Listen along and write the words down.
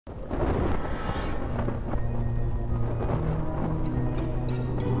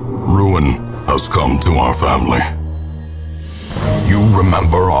has come to our family. You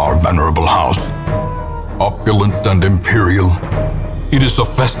remember our venerable house? Opulent and imperial, it is a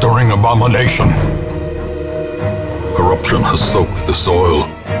festering abomination. Corruption has soaked the soil,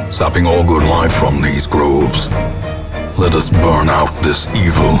 sapping all good life from these groves. Let us burn out this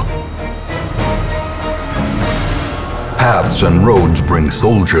evil. Paths and roads bring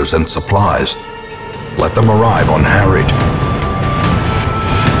soldiers and supplies. Let them arrive unharried.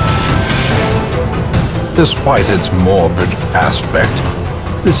 Despite its morbid aspect,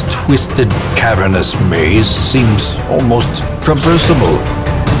 this twisted, cavernous maze seems almost traversable.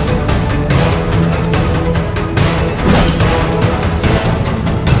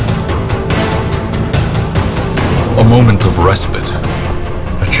 A moment of respite.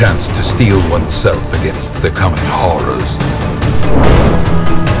 A chance to steel oneself against the coming horrors.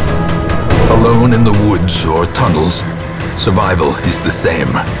 Alone in the woods or tunnels, survival is the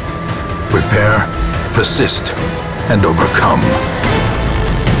same. Prepare, persist, and overcome.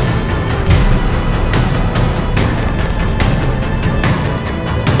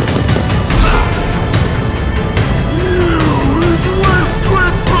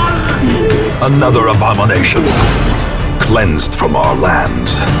 Another abomination, cleansed from our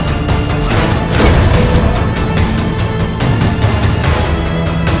lands.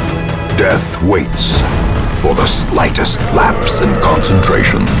 Death waits for the slightest lapse in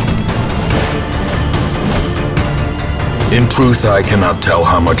concentration. In truth, I cannot tell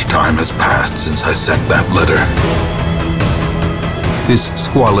how much time has passed since I sent that letter. This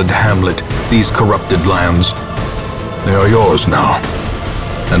squalid hamlet, these corrupted lands, they are yours now,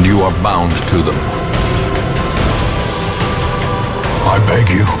 and you are bound to them. I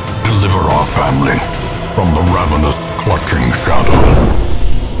beg you, deliver our family from the ravenous, clutching shadows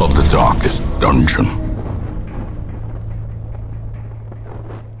of the darkest dungeon.